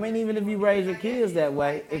thinking. I mean, even if you raise your kids that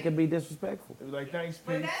way, it could be disrespectful. It was like, thanks,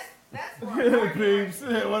 But peeps. that's for a partner, Peeps.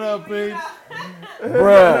 right? What up, You know, peeps?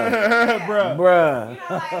 Bruh, Bruh. bruh. You know,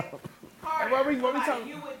 like, partner, Why we somebody talking-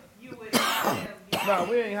 You would. Nah,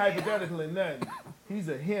 we ain't hypothetical in nothing. He's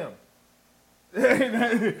a him.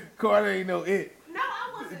 Carter ain't no it. No,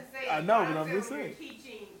 I wasn't saying. I know, but I'm I'm just when saying. You're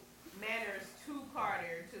teaching manners to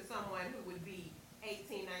Carter to someone who would be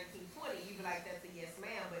 18, 19, 20. You'd be like, that's a yes,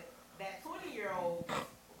 ma'am. But that 20-year-old will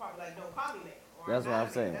probably like, don't call me ma'am. Or That's what not I'm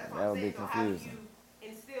a saying. man. That's what That I'm would be saying. So how do confusing. you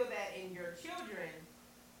instill that in your children?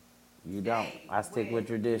 You don't. I stick with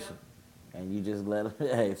tradition. And you just let them,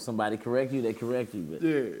 hey, if somebody correct you, they correct you. But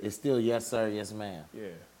Yeah. it's still yes sir, yes ma'am. Yeah.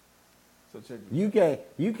 So check it.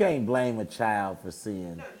 You can't blame a child for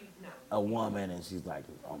seeing No, a woman and she's like,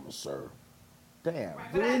 I'm a sir. Damn.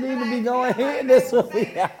 Right, Do but we I- need but to I be going feel here? like This they what would we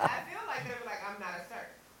say got. that. I feel like they were like, I'm not a sir,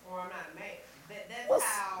 or I'm not a man. That's What's,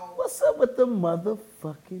 how. what's up with the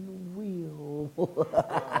motherfucking wheel?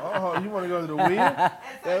 Oh, you want to go to the wheel?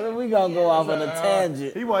 That's how we gonna go off on a Uh,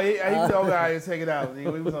 tangent. He was all right, take it out. He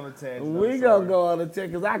was on a tangent. I'm We sorry. gonna go on a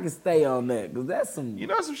tangent because I can stay on that because that's some. You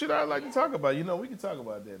know some shit I'd like to talk about. You know, we can talk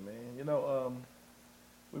about that, man. You know,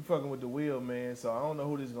 we fucking with the wheel, man. So I don't know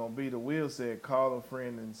who this is gonna be. The wheel said, call a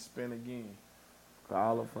friend and spin again.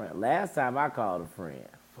 Call a friend. Last time I called a friend,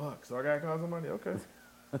 Fuck. So I gotta call somebody. Okay.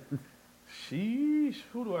 Sheesh.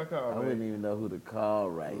 Who do I call? I man? wouldn't even know who to call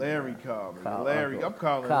right Larry now. called me. Call Larry. Uncle- I'm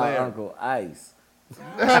calling Call Larry. Uncle Ice.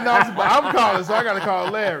 No, I'm calling, so I gotta call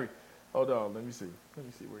Larry. Hold on. Let me see. Let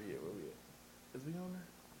me see where he at. Where we at? Is he on there?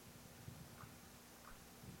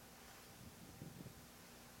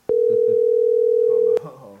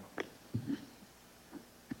 Hold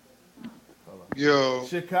on. Yo,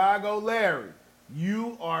 Chicago Larry,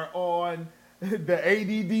 you are on the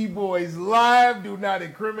ADD Boys live. Do not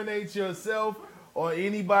incriminate yourself or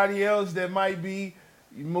anybody else that might be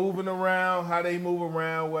moving around, how they move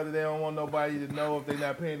around, whether they don't want nobody to know if they're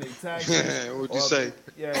not paying their taxes. What'd you or- say?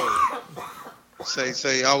 Yeah.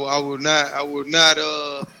 Say, I will not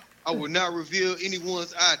reveal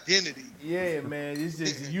anyone's identity. Yeah, man. It's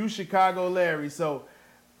just you, Chicago Larry. So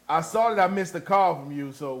I saw that I missed a call from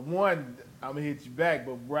you. So one, I'm gonna hit you back.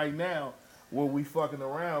 But right now, what we fucking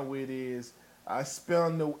around with is I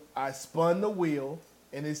spun the wheel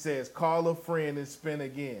and it says call a friend and spin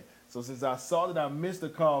again. So since I saw that I missed a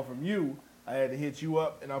call from you, I had to hit you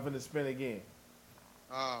up and I'm gonna spin again.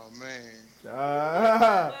 Oh man,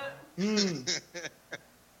 Ah,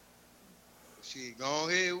 shit, go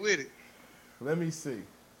ahead with it. let me see.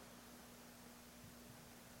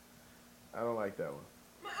 I don't like that one.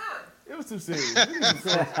 Uh-uh. It was too serious.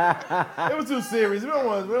 It was too serious. We don't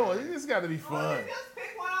want. It's got to be Well, fun. then just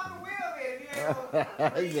pick one off the wheel then if you ain't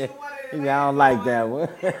gonna read Yeah. the one that I don't like that one.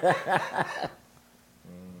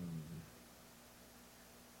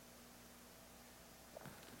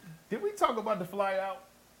 Did we talk about the fly out?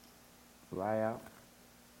 Fly out.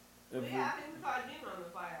 Yeah, I think we called Gina on the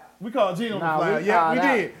fly out. We called Gina on Nah, the fly we out. Yeah, called we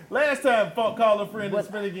out. did. Last time, Funk called a friend and But-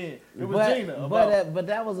 spin again. It was Gina. But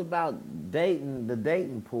that was about dating, the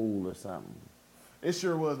dating pool or something. It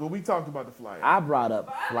sure was. But we talked about the fly out. I brought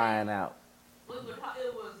up flying out. It was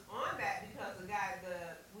on that because the guy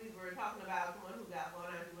we were talking about the one who got one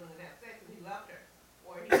out, he wanted to have sex and he left her,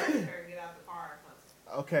 or he let her get out the car or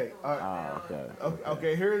something. Okay. It was on that.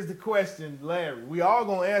 Okay. Here's the question, Larry. We all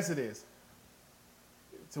gonna answer this.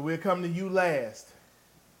 So we'll come to you last,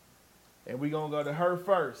 and we gonna go to her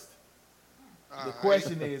first. The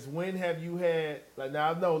question is, when have you had? Like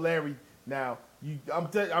now, I know Larry. Now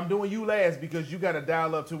I'm doing you last because you got to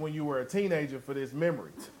dial up to when you were a teenager for this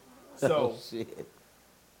memory. So, Oh, shit.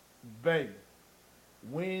 baby,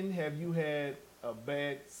 when have you had a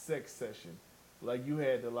bad sex session? Like you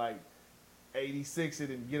had to like 86 it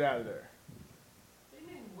and get out of there. What do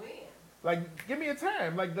you mean when? Like, give me a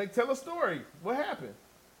time. Like tell a story. What happened?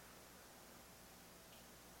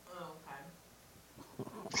 Oh,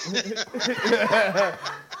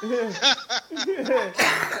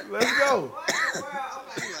 Let's go. okay. Well,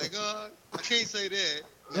 okay. He like, I can't say that.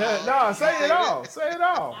 No, say it all. Say it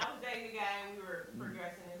all. I was dating a guy and we were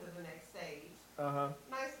progressing into the next stage. Uh-huh.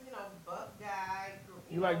 Nice, buff guy.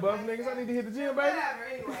 You like buff niggas? I need to hit the gym, baby. Whatever,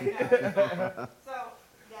 anyway. So,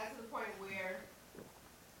 got to the point where,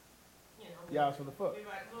 Y'all from the fuck. we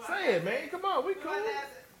about- Say it, man. Come on, we we cool. about to have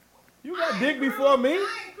sex. You I got ain't dick crude. before me. I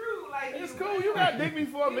ain't crude like It's you. cool. You got dick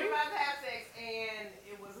before We me. were about to have sex and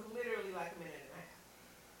it was literally like a minute and a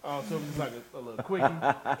half. Oh, so it was like a little quickie. It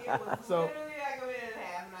was So- literally like a minute and a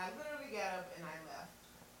half, and I literally got up and I left.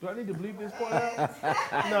 Do I need to bleep this part out?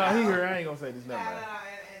 No, he here. I ain't gonna say this No, number.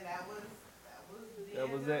 and that was the That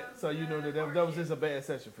end was of that. So you know that that was just a bad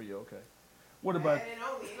session for you. Okay. What And about? then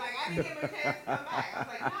only I didn't give him a chance to come back. I was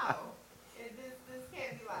like, no, this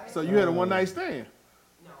can't be like. So you had a one night stand.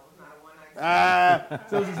 No, it's not a one night stand.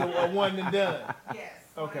 So it's just a one and done. Yes.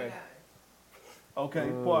 Okay. one and done. Okay,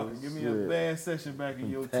 Oh, Parker, give me a shit. bad session back in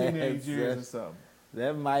your Bad teenage years or session. something.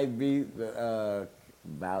 That might be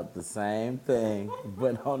about the same thing,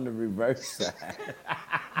 but on the reverse side.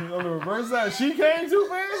 On the reverse side, she came too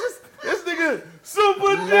fast. This nigga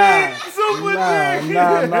super Nah, dick, super dick.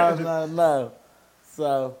 No.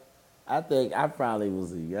 So, I think I probably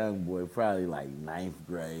was a young boy, probably like 9th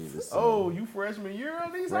grade or something. Oh, you freshman year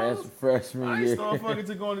on these hoes? Freshman I ain't year. start fucking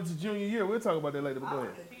to going into junior year. We'll talk about that later. But I go was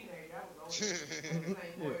ahead. a teenager. I was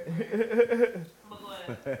old.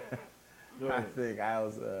 But go ahead. Go I ahead. think I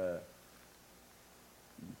was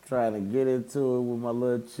trying to get into it with my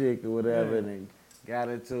little chick or whatever, Yeah. and then got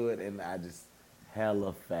into it, and I just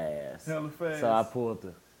hella fast. Hella fast. So I pulled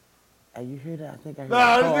the. Hey, you hear that? I think I heard.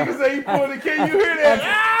 Nah, a this car. nigga say he pulled it. Can you hear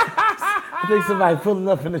that? I think somebody pulling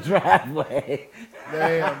up in the driveway.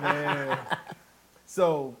 Damn, man.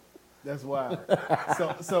 So that's wild.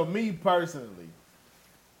 So me personally,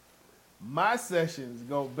 my sessions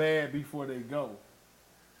go bad before they go.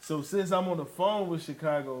 So since I'm on the phone with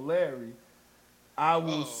Chicago Larry, I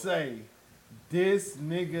will say this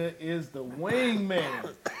nigga is the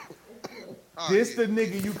wingman. This the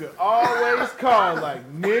nigga you could always call, like,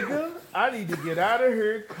 nigga, I need to get out of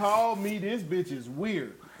here. Call me. This bitch is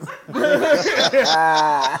weird.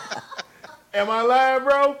 Am I lying,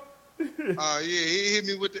 bro? Oh, yeah, he hit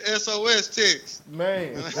me with the SOS text.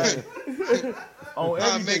 Man. On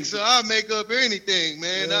I everything. make up anything,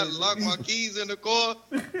 man. I lock my keys in the car.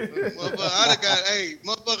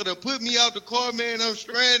 Motherfucker done put me out the car, man. I'm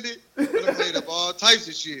stranded. I done made up all types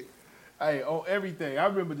of shit. Hey, on everything. I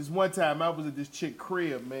remember this one time I was at this chick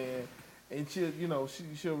crib, man, and she'll,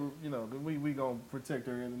 we gonna protect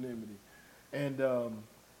her anonymity, and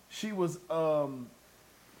she was,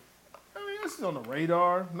 it's on the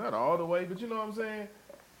radar, not all the way, but you know what I'm saying.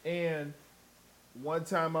 And one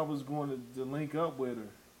time I was going to link up with her,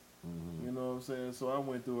 you know what I'm saying. So I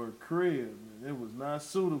went through her crib, and it was not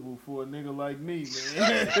suitable for a nigga like me,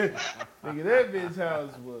 man. Nigga, that bitch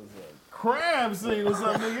house was a crime scene or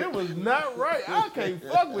something. Nigga, it was not right. I can't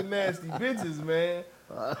fuck with nasty bitches, man.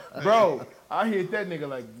 Bro, I hit that nigga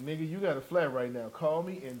like, nigga, you got a flat right now. Call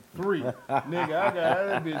me in 3. Nigga, I got out of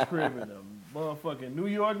that bitch crib in a motherfucking New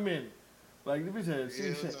York minute. Like, the bitch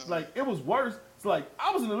had, like, it was worse. It's like,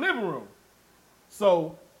 I was in the living room.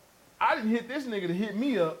 So, I didn't hit this nigga to hit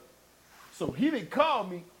me up. So, he didn't call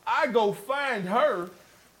me. I go find her.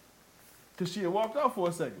 Because she had walked off for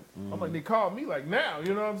a second. I'm like, they called me like now,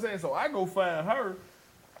 you know what I'm saying? So I go find her.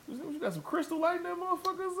 You got some crystal light in that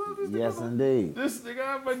motherfucker? This Yes, indeed. This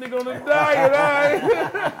nigga, my nigga on the diet, all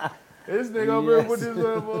right? This nigga over here with this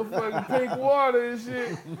motherfucking pink water and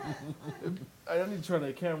shit. I need to turn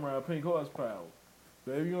that camera on, pink horsepower.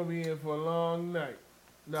 Baby, you gonna be in for a long night.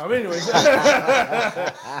 No, but anyways. No,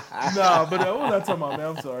 but what was I talking about,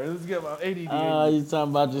 man? I'm sorry. Let's get about ADD. Oh, you talking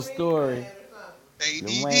about your story. The ADD.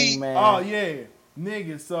 wingman. Oh, yeah.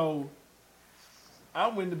 Nigga, so I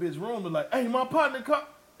went in the bitch room and like, hey, my partner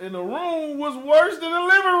in the room was worse than the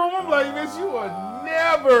living room. I'm like, bitch, you are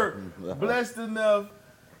never blessed enough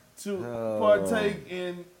to partake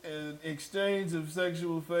in an exchange of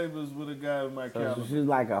sexual favors with a guy of my So caliber. she's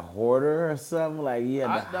like a hoarder or something? Like you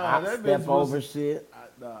had to hop that step bitch was- over shit?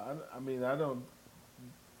 I mean, I don't.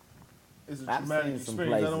 It's a I've traumatic seen some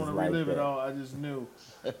experience. I don't places want to like relive it that. all. I just knew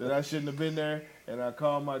that I shouldn't have been there, and I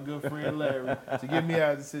called my good friend Larry to get me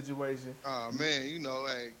out of the situation. Oh man, you know,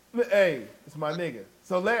 hey, Hey, it's my nigga.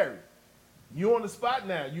 So Larry, you on the spot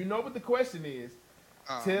now. You know what the question is.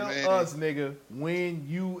 oh, Tell man. us, nigga, when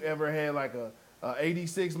you ever had like a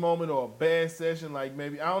 86 moment or a bad session, like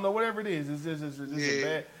maybe, I don't know, whatever it is. It's just a Yeah.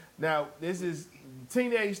 bad. Now, this is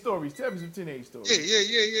teenage stories. Tell me some teenage stories.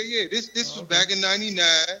 Yeah. This was back in '99.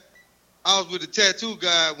 I was with a tattoo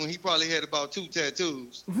guy when he probably had about 2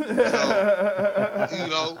 tattoos. So, you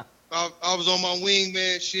know, I was on my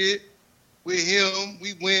wingman shit with him.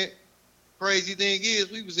 We went. Crazy thing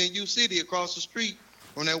is, we was in U City across the street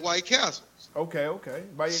from that White Castle. Okay.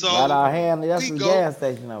 By your So- Right our hand, that's we the go- gas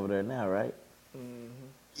station over there now, right?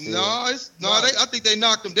 No, I think they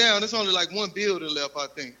knocked them down. It's only like one building left, I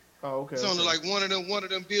think. Oh, okay. It's only like one of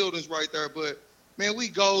them buildings right there. But man, we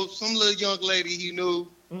go. Some little young lady he knew,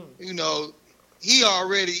 you know, he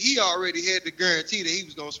already had the guarantee that he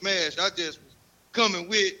was gonna smash. I just was coming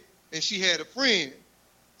with, and she had a friend.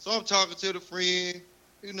 So I'm talking to the friend.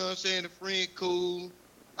 You know what I'm saying? The friend cool.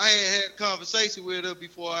 I had a conversation with her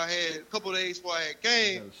before I had a couple of days before I had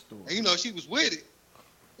came, and you know she was with it.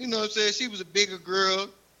 You know what I'm saying? She was a bigger girl.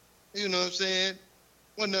 You know what I'm saying?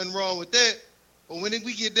 Wasn't nothing wrong with that. But when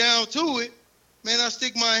we get down to it, man, I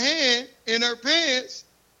stick my hand in her pants,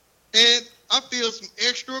 and I feel some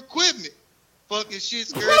extra equipment. Fucking shit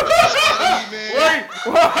scared the fuck out of me, man.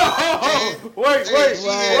 Wait.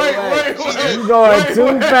 You going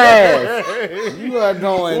too fast. You are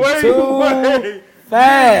going too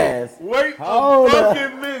fast. Wait Hold a up.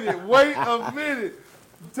 fucking minute. Wait a minute.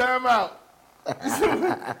 Time out. Wait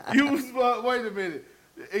a minute.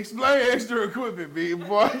 Explain extra equipment, big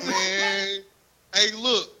boy. Man, hey,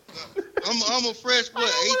 look, I'm a fresh,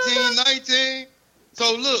 18, 19?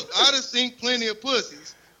 So, look, I done seen plenty of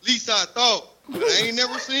pussies. At least I thought. But I ain't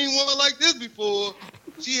never seen one like this before.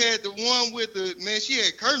 She had the one with the, man, she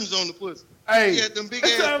had curtains on the pussy. Hey, She had them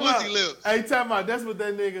big-ass pussy lips. Hey, time out. That's what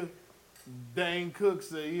that nigga Dane Cook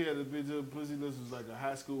said. He had a bitch of pussy lips was like a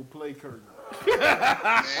high school play curtain.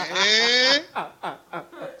 Man.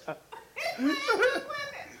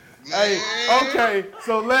 Hey, okay.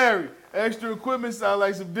 So, Larry, extra equipment sound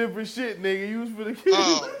like some different shit, nigga. You was for the kids.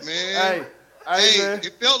 Oh, man. Hey, man.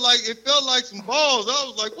 It felt like some balls. I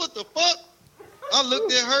was like, what the fuck? I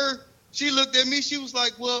looked at her. She looked at me. She was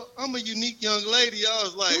like, well, I'm a unique young lady. I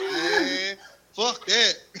was like, man, fuck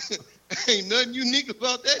that. Ain't nothing unique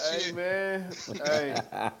about that Hey, shit. man. Hey.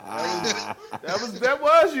 That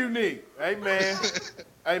was unique. Hey, man.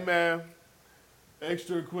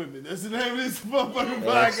 Extra equipment. That's the name of this motherfucking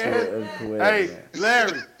podcast. Hey,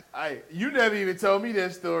 Larry. Hey, you never even told me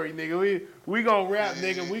that story, nigga. We gonna rap,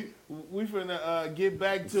 nigga. We finna get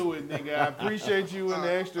back to it, nigga. I appreciate you and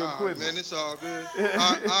the extra equipment. Man, it's all good.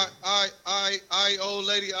 Old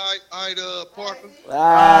lady, Parker.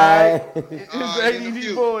 Alright. It's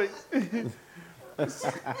ADD boys.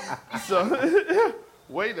 So,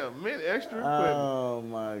 wait a minute. Extra equipment. Oh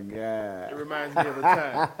my It God. reminds me of a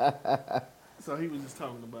time. So he was just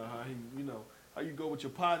talking about how how you go with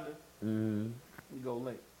your partner, you go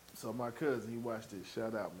late. So my cousin, he watched it.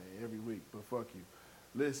 Shout out, man, every week. But fuck you.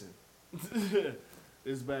 Listen,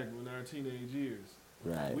 it's back in our teenage years.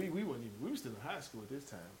 Right. We were still in high school at this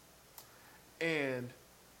time, and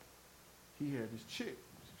he had this chick.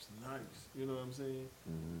 She was nice. You know what I'm saying?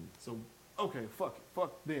 So okay, fuck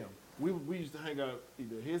them. We used to hang out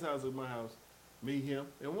either his house or my house, me, him,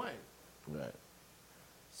 and Wayne. Right.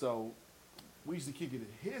 So we used to kick it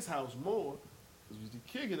at his house more, because we used to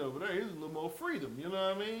kick it over there. He was a little more freedom, you know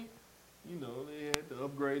what I mean? You know, they had to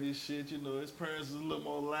upgrade his shit, you know, his parents was a little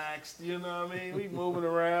more laxed, you know what I mean? We moving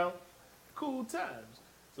around. Cool times.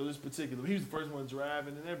 So this particular, he was the first one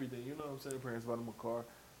driving and everything, you know what I'm saying? Parents bought him a car.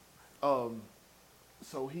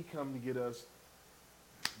 So he come to get us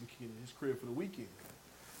the kid in his crib for the weekend.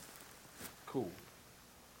 Cool.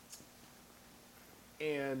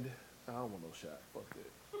 And I don't want no shot. Fuck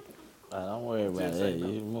that. Don't worry about Just that. say no.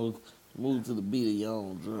 You move to the beat of your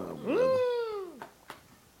own drum, brother.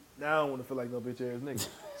 Now I don't want to feel like no bitch ass nigga.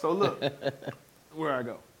 So look, where I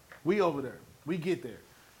go. We over there. We get there.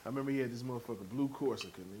 I remember he had this motherfucker blue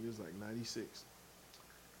Corsica, nigga. It was like 96.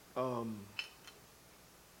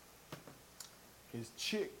 His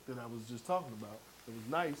chick that I was just talking about, that was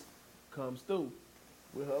nice, comes through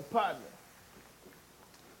with her partner.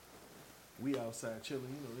 We outside chilling,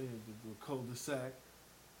 you know, they had the cul-de-sac.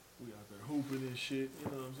 We out there hooping and shit, you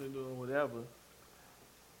know what I'm saying, doing whatever.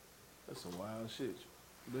 That's some wild shit.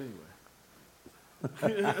 But anyway.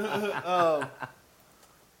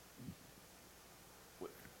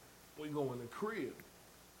 We go in the crib.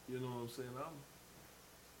 You know what I'm saying?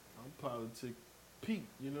 I'm politic Pete,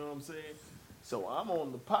 you know what I'm saying? So I'm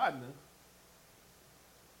on the partner.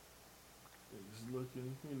 It's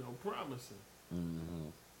looking, you know, promising.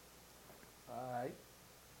 Mm-hmm. All right.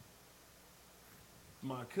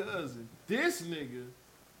 My cousin, this nigga.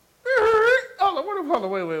 Hold on,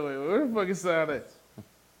 wait. Where the fuck is sound at?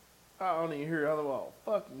 I don't even hear it. Oh,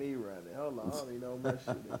 fuck me right now. Hold on, I don't even know my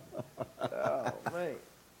shit is. Oh, man.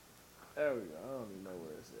 There we go. I don't even know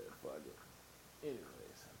where it's at. Fuck it.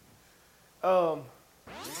 Anyways.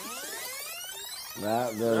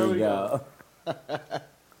 There we go.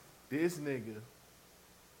 This nigga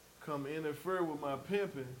come interfere with my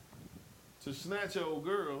pimping to snatch your old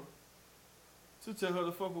girl to tell her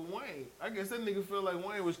to fuck with Wayne. I guess that nigga felt like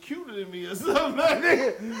Wayne was cuter than me or something like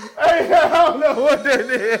that. Hey, I don't know what that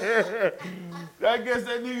is. I guess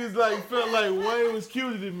that nigga's like felt like Wayne was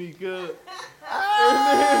cuter than me, cuz.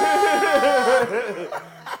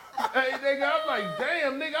 Hey, nigga, I'm like,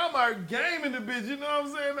 damn, nigga, I'm out gaming the bitch, you know what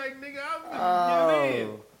I'm saying? Like, nigga, I'm finna get in.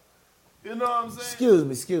 You know what I'm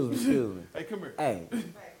saying? Excuse me. Hey, come here. Hey,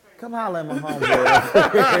 come holler at my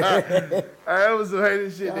homeboy. That was some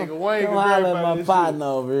hated shit, nigga. Wayne Come can holler brag at about my this partner shit.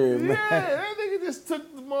 over here, man. Yeah, that nigga just took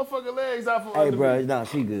the motherfucking legs out from Hey, under bro, me. no,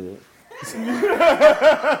 she good.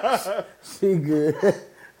 She good.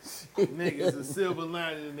 Nigga, it's a silver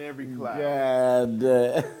lining in every cloud. God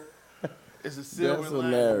damn. It's a silver That's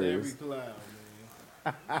lining in hilarious. every cloud,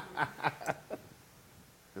 man.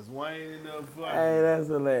 Cause Wayne ended up fucking. Hey, that's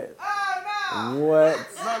hilarious. Oh, no. What?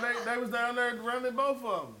 No, they was down there running both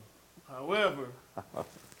of them. However,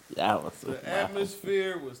 That was the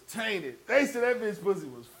atmosphere was tainted. They said that bitch pussy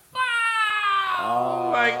was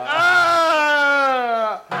foul. Like,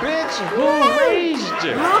 Bitch, who raised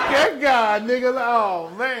you? look at God, nigga. Oh,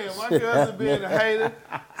 man, my cousin being a hater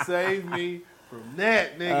saved me from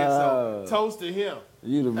that, nigga. So, toast to him.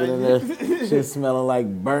 You'd have been in there shit smelling like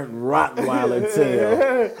burnt Rottweiler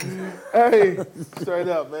tail. Hey, straight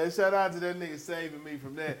up, man. Shout out to that nigga saving me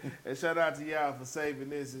from that. And shout out to y'all for saving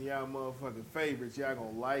this and y'all motherfucking favorites. Y'all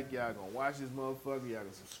gonna like, y'all gonna watch this motherfucker, y'all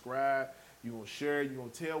gonna subscribe, you gonna share, you gonna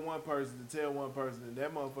tell one person to tell one person, and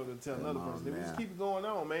that motherfucker to tell another person. Then we just keep it going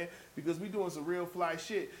on, man, because we doing some real fly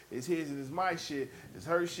shit. It's his and it's my shit. It's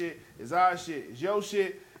her shit. It's our shit. It's your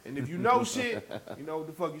shit. And if you know shit, you know what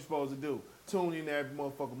the fuck you supposed to do. Tune in to every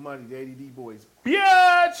motherfucking Monday, the ADD Boys.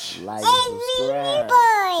 Bitch! Like and subscribe.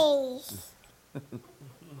 Boys.